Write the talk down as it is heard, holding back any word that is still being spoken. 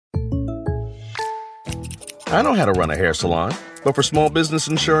I know how to run a hair salon, but for small business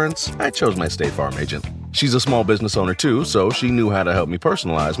insurance, I chose my State Farm agent. She's a small business owner too, so she knew how to help me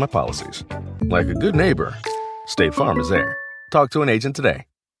personalize my policies. Like a good neighbor, State Farm is there. Talk to an agent today.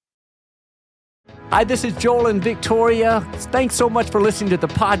 Hi, this is Joel and Victoria. Thanks so much for listening to the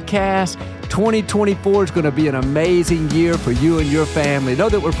podcast. 2024 is going to be an amazing year for you and your family. Know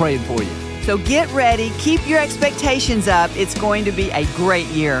that we're praying for you. So get ready. Keep your expectations up. It's going to be a great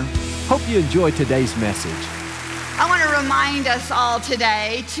year. Hope you enjoyed today's message. I want to remind us all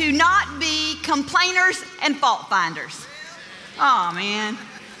today to not be complainers and fault finders. Oh, man.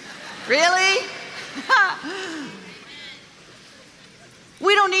 Really?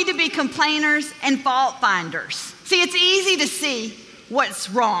 We don't need to be complainers and fault finders. See, it's easy to see what's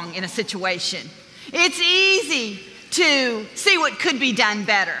wrong in a situation. It's easy to see what could be done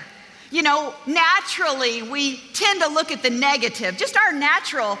better. You know, naturally, we tend to look at the negative. Just our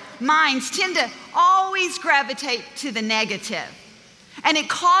natural minds tend to always gravitate to the negative. And it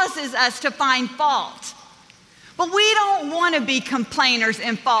causes us to find fault. But we don't want to be complainers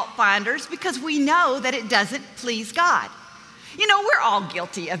and fault finders because we know that it doesn't please God. You know, we're all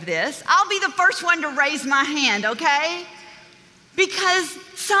guilty of this. I'll be the first one to raise my hand, okay? Because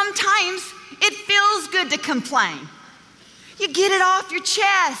sometimes it feels good to complain. You get it off your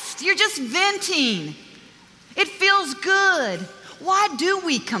chest. You're just venting. It feels good. Why do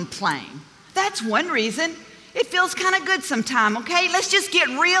we complain? That's one reason. It feels kind of good sometime, okay? Let's just get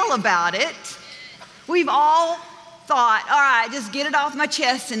real about it. We've all thought, all right, just get it off my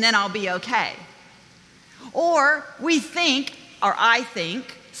chest and then I'll be okay. Or we think, or I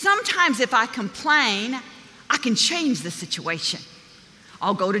think, sometimes if I complain, I can change the situation.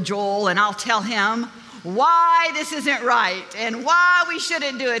 I'll go to Joel and I'll tell him why this isn't right and why we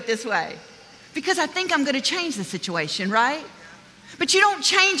shouldn't do it this way. Because I think I'm going to change the situation, right? But you don't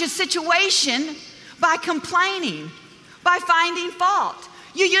change a situation by complaining, by finding fault.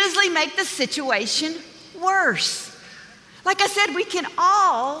 You usually make the situation worse. Like I said, we can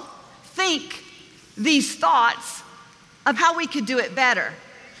all think these thoughts of how we could do it better.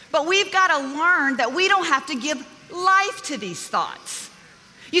 But we've got to learn that we don't have to give life to these thoughts.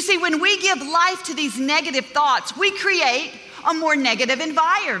 You see, when we give life to these negative thoughts, we create a more negative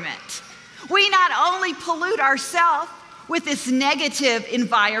environment. We not only pollute ourselves with this negative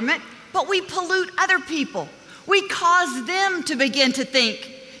environment, but we pollute other people. We cause them to begin to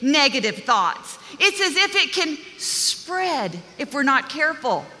think negative thoughts. It's as if it can spread if we're not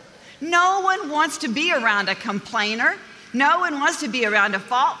careful. No one wants to be around a complainer. No one wants to be around a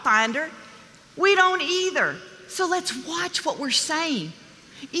fault finder. We don't either. So let's watch what we're saying.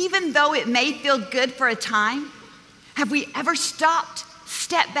 Even though it may feel good for a time, have we ever stopped,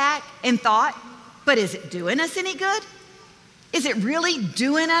 stepped back, and thought, but is it doing us any good? Is it really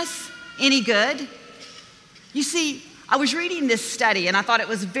doing us any good? You see, I was reading this study and I thought it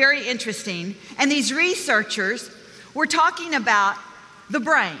was very interesting. And these researchers were talking about the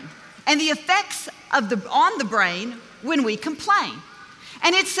brain and the effects on the brain when we complain.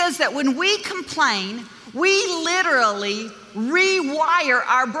 And it says that when we complain, we literally rewire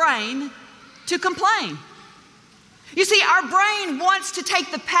our brain to complain. You see, our brain wants to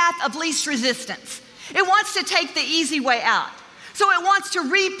take the path of least resistance. It wants to take the easy way out. So it wants to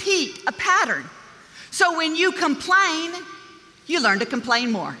repeat a pattern. So when you complain, you learn to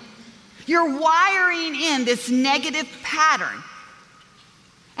complain more. You're wiring in this negative pattern.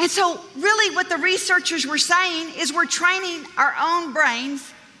 And so really what the researchers were saying is we're training our own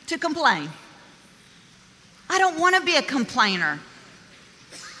brains to complain. I don't want to be a complainer.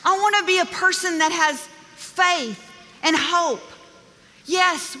 I want to be a person that has faith and hope.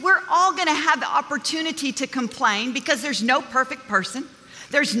 Yes, we're all going to have the opportunity to complain because there's no perfect person.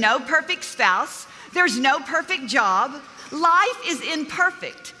 There's no perfect spouse. There's no perfect job. Life is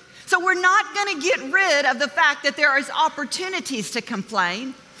imperfect. So we're not going to get rid of the fact that there is opportunities to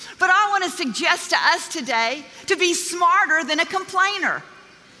complain. But I want to suggest to us today to be smarter than a complainer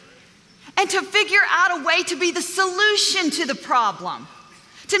and to figure out a way to be the solution to the problem,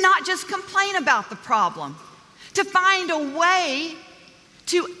 to not just complain about the problem, to find a way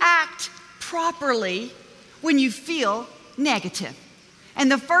to act properly when you feel negative.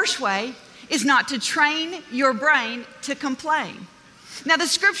 And the first way is not to train your brain to complain. Now, the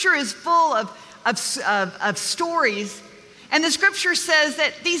scripture is full of stories, and the scripture says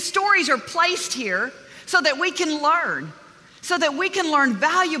that these stories are placed here so that we can learn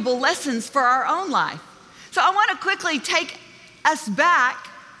valuable lessons for our own life. So I want to quickly take us back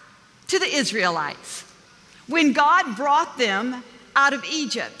to the Israelites. When God brought them out of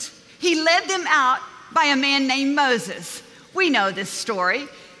Egypt, he led them out by a man named Moses. We know this story.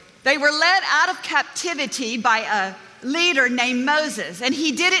 They were led out of captivity by a leader named Moses, and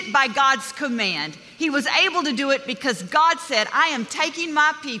he did it by God's command. He was able to do it because God said, I am taking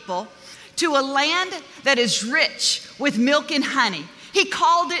my people to a land that is rich with milk and honey. He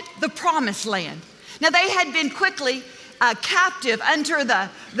called it the Promised Land. Now, they had been quickly captive under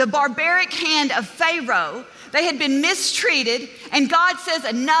the barbaric hand of Pharaoh. They had been mistreated, and God says,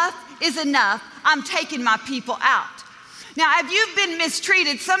 enough is enough. I'm taking my people out. Now, if you've been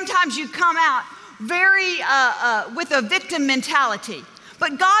mistreated, sometimes you come out very with a victim mentality.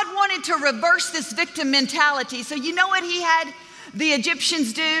 But God wanted to reverse this victim mentality. So you know what he had the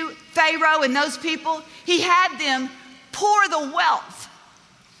Egyptians do, Pharaoh and those people? He had them pour the wealth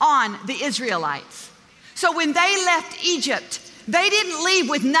on the Israelites. So when they left Egypt, they didn't leave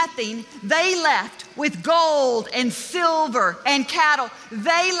with nothing. They left with gold and silver and cattle.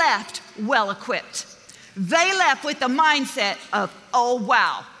 They left well equipped. They left with the mindset of, oh,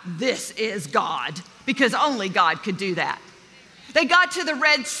 wow, this is God, because only God could do that. They got to the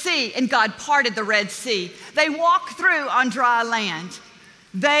Red Sea, and God parted the Red Sea. They walked through on dry land.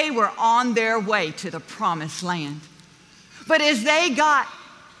 They were on their way to the Promised Land. But as they got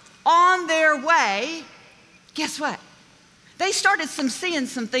on their way, guess what? They started seeing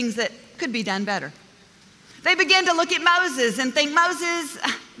some things that could be done better. They began to look at Moses and think, Moses,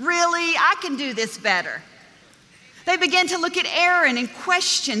 really, I can do this better. They began to look at Aaron and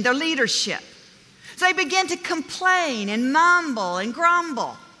question their leadership. So they began to complain and mumble and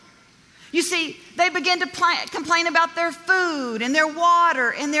grumble. You see, they began to complain about their food and their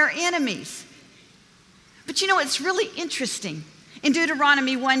water and their enemies. But you know, it's really interesting. In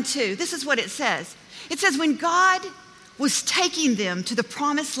Deuteronomy 1:2, this is what it says. It says, when God was taking them to the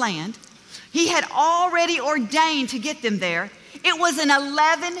Promised Land, he had already ordained to get them there. It was an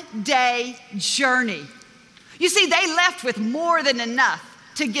 11-day journey. You see, they left with more than enough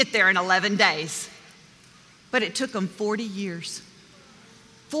to get there in 11 days. But it took them 40 years.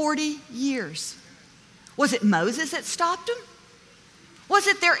 40 years. Was it Moses that stopped them? Was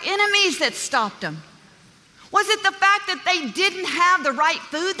it their enemies that stopped them? Was it the fact that they didn't have the right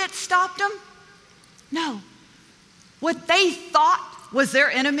food that stopped them? No. What they thought was their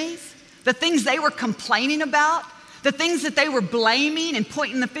enemies, the things they were complaining about, the things that they were blaming and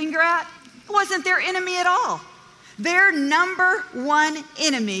pointing the finger at, it wasn't their enemy at all. Their number one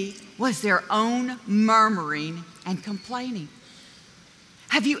enemy was their own murmuring and complaining.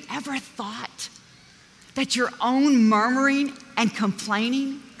 Have you ever thought that your own murmuring and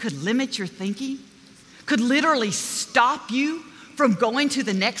complaining could limit your thinking? Could literally stop you from going to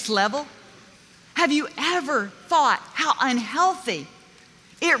the next level? Have you ever thought how unhealthy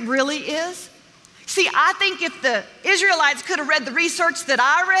it really is? See, I think if the Israelites could have read the research that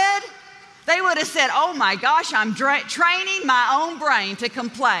I read, they would have said, oh my gosh, I'm training my own brain to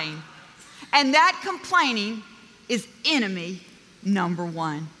complain. And that complaining is enemy number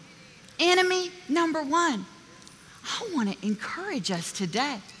one. Enemy number one. I want to encourage us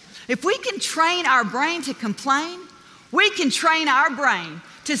today. If we can train our brain to complain, we can train our brain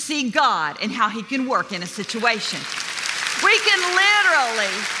to see God and how he can work in a situation. We can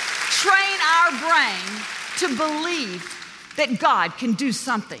literally train our brain to believe that God can do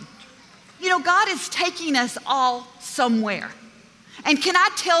something. You know, God is taking us all somewhere. And can I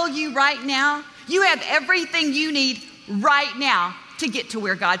tell you right now, you have everything you need right now to get to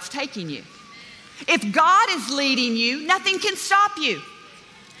where God's taking you. If God is leading you, nothing can stop you.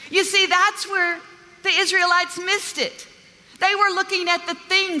 You see, that's where the Israelites missed it. They were looking at the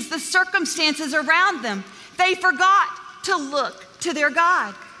things, the circumstances around them. They forgot to look to their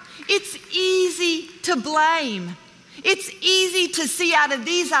God. It's easy to blame. It's easy to see out of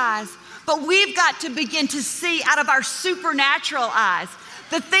these eyes, but we've got to begin to see out of our supernatural eyes,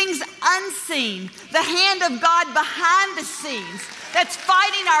 the things unseen, the hand of God behind the scenes that's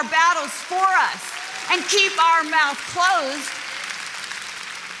fighting our battles for us, and keep our mouth closed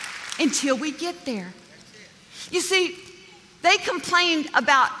until we get there. You see, they complained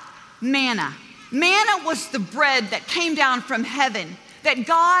about manna. Manna was the bread that came down from heaven that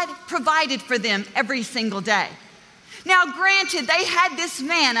God provided for them every single day. Now, granted, they had this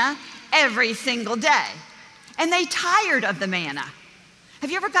manna every single day, and they tired of the manna. Have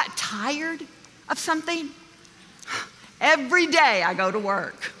you ever got tired of something? Every day I go to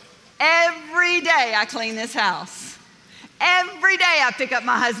work. Every day I clean this house. Every day I pick up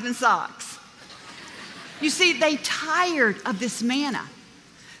my husband's socks. You see, they tired of this manna.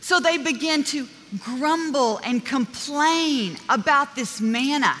 So they began to grumble and complain about this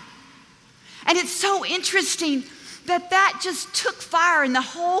manna. And it's so interesting that just took fire in the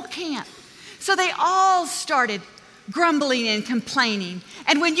whole camp. So they all started grumbling and complaining.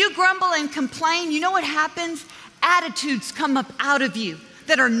 And when you grumble and complain, you know what happens? Attitudes come up out of you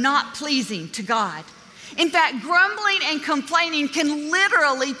that are not pleasing to God. In fact, grumbling and complaining can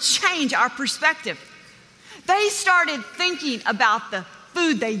literally change our perspective. They started thinking about the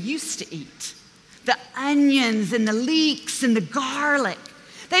food they used to eat, the onions and the leeks and the garlic.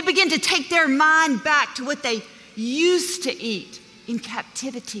 They begin to take their mind back to what they used to eat in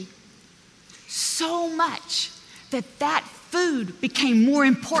captivity. So much that food became more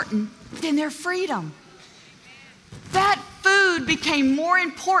important than their freedom. That food became more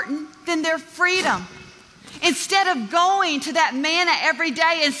important than their freedom. Instead of going to that manna every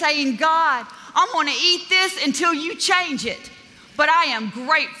day and saying, God, I'm going to eat this until you change it. But I am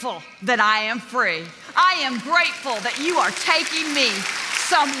grateful that I am free. I am grateful that you are taking me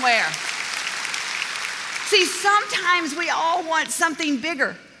somewhere. See, sometimes we all want something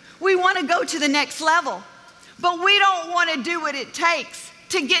bigger. We want to go to the next level, but we don't want to do what it takes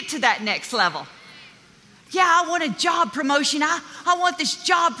to get to that next level. Yeah, I want a job promotion. I want this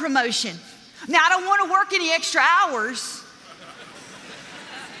job promotion. Now, I don't want to work any extra hours.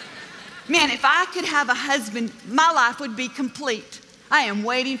 Man, if I could have a husband, my life would be complete. I am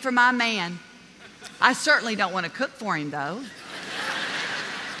waiting for my man. I certainly don't want to cook for him, though.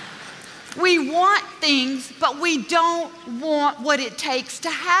 We want things, but we don't want what it takes to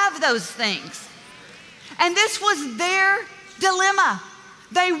have those things. And this was their dilemma.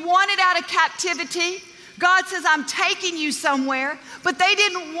 They wanted out of captivity. God says, I'm taking you somewhere, but they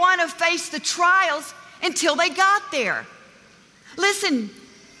didn't want to face the trials until they got there. Listen,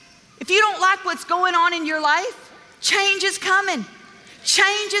 if you don't like what's going on in your life, change is coming.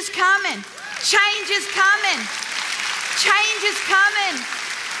 Change is coming. Change is coming. Change is coming.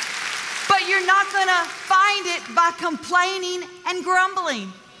 But you're not going to find it by complaining and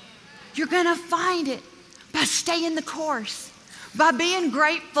grumbling. You're going to find it by staying the course, by being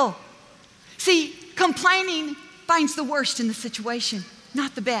grateful. See, complaining finds the worst in the situation,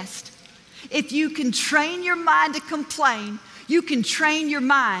 not the best. If you can train your mind to complain, you can train your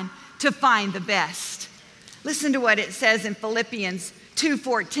mind to find the best. Listen to what it says in Philippians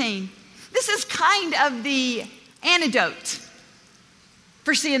 2:14. This is kind of the antidote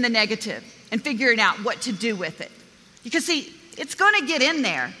for seeing the negative and figuring out what to do with it. Because see, it's going to get in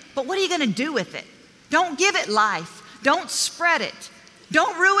there, but what are you going to do with it? Don't give it life. Don't spread it.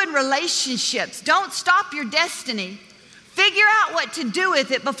 Don't ruin relationships. Don't stop your destiny. Figure out what to do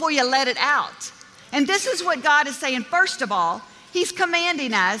with it before you let it out. And this is what God is saying. First of all, He's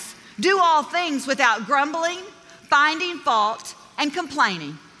commanding us, do all things without grumbling, finding fault, and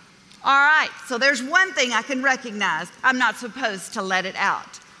complaining. All right, so there's one thing I can recognize. I'm not supposed to let it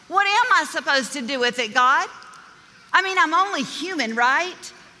out. What am I supposed to do with it, God? I mean, I'm only human,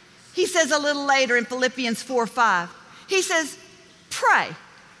 right? He says a little later in Philippians 4:5, he says, pray.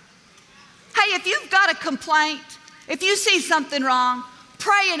 Hey, if you've got a complaint, if you see something wrong,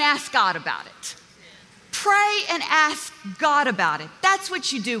 pray and ask God about it. Pray and ask God about it. That's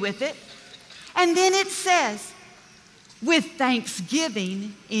what you do with it. And then it says, with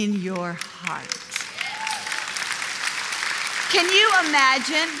thanksgiving in your heart. Can you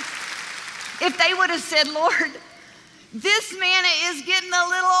imagine if they would have said, Lord, this manna is getting a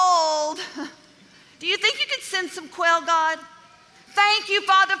little old. Do you think you could send some quail, God? Thank you,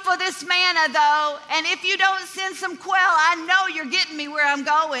 Father, for this manna, though. And if you don't send some quail, I know you're getting me where I'm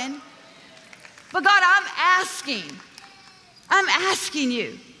going. But God, I'm asking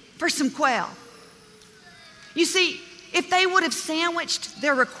you for some quail. You see, if they would have sandwiched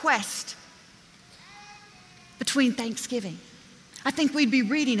their request between Thanksgiving, I think we'd be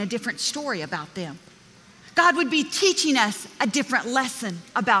reading a different story about them. God would be teaching us a different lesson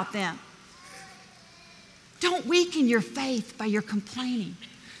about them. Don't weaken your faith by your complaining.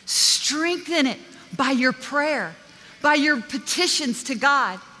 Strengthen it by your prayer, by your petitions to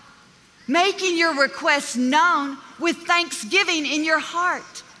God, making your requests known with thanksgiving in your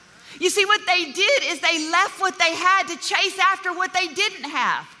heart. You see, what they did is they left what they had to chase after what they didn't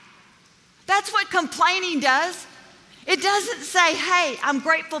have. That's what complaining does. It doesn't say, hey, I'm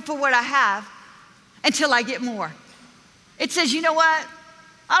grateful for what I have until I get more. It says, you know what?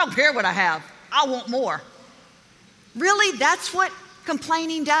 I don't care what I have. I want more. Really, that's what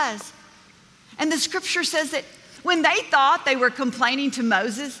complaining does. And the scripture says that when they thought they were complaining to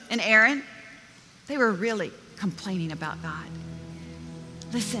Moses and Aaron, they were really complaining about God.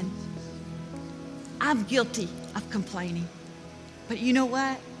 Listen, I'm guilty of complaining. But you know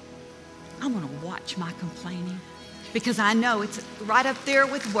what? I'm going to watch my complaining because I know it's right up there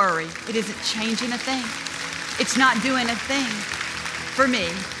with worry. It isn't changing a thing. It's not doing a thing for me,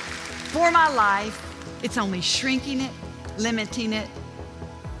 for my life, It's only shrinking it, limiting it,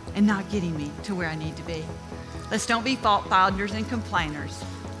 and not getting me to where I need to be. Let's don't be fault finders and complainers.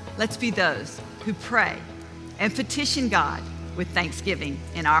 Let's be those who pray and petition God with thanksgiving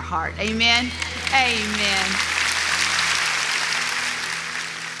in our heart. Amen. Amen.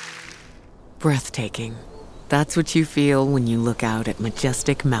 Breathtaking. That's what you feel when you look out at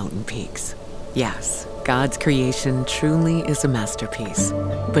majestic mountain peaks. Yes, God's creation truly is a masterpiece.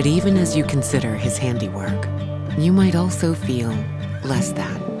 But even as you consider his handiwork, you might also feel less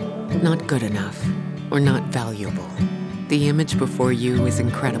than, not good enough, or not valuable. The image before you is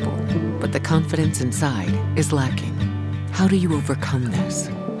incredible, but the confidence inside is lacking. How do you overcome this?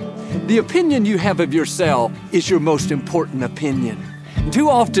 The opinion you have of yourself is your most important opinion. Too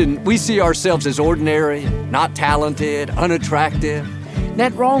often, we see ourselves as ordinary, not talented, unattractive.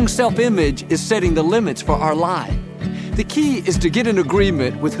 That wrong self-image is setting the limits for our life. The key is to get in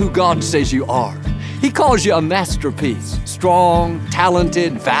agreement with who God says you are. He calls you a masterpiece, strong,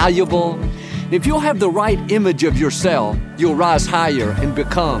 talented, valuable. If you'll have the right image of yourself, you'll rise higher and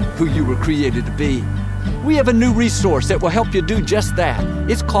become who you were created to be. We have a new resource that will help you do just that.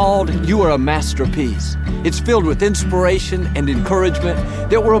 It's called You Are a Masterpiece. It's filled with inspiration and encouragement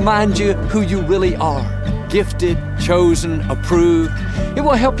that will remind you who you really are. Gifted, chosen, approved. It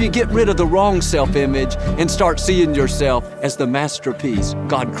will help you get rid of the wrong self-image and start seeing yourself as the masterpiece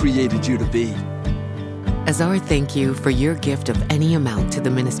God created you to be. As our thank you for your gift of any amount to the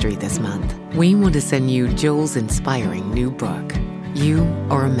ministry this month, we want to send you Joel's inspiring new book, You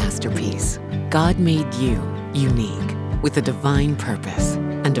Are a Masterpiece. God made you unique, with a divine purpose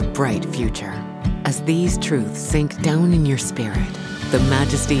and a bright future. As these truths sink down in your spirit, the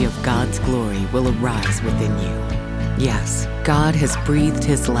majesty of God's glory will arise within you. Yes, God has breathed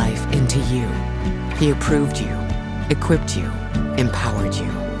his life into you. He approved you, equipped you, empowered you.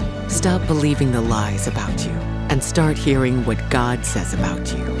 Stop believing the lies about you and start hearing what God says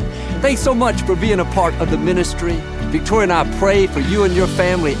about you. Thanks so much for being a part of the ministry. Victoria and I pray for you and your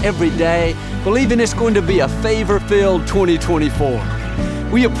family every day, believing it's going to be a favor-filled 2024.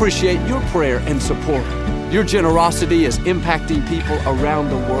 We appreciate your prayer and support. Your generosity is impacting people around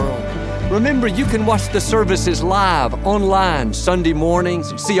the world. Remember, you can watch the services live online Sunday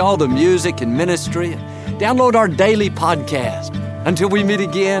mornings, see all the music and ministry, and download our daily podcast. Until we meet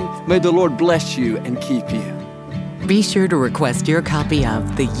again, may the Lord bless you and keep you. Be sure to request your copy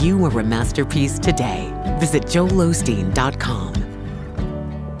of The You Are a Masterpiece today. Visit joelosteen.com.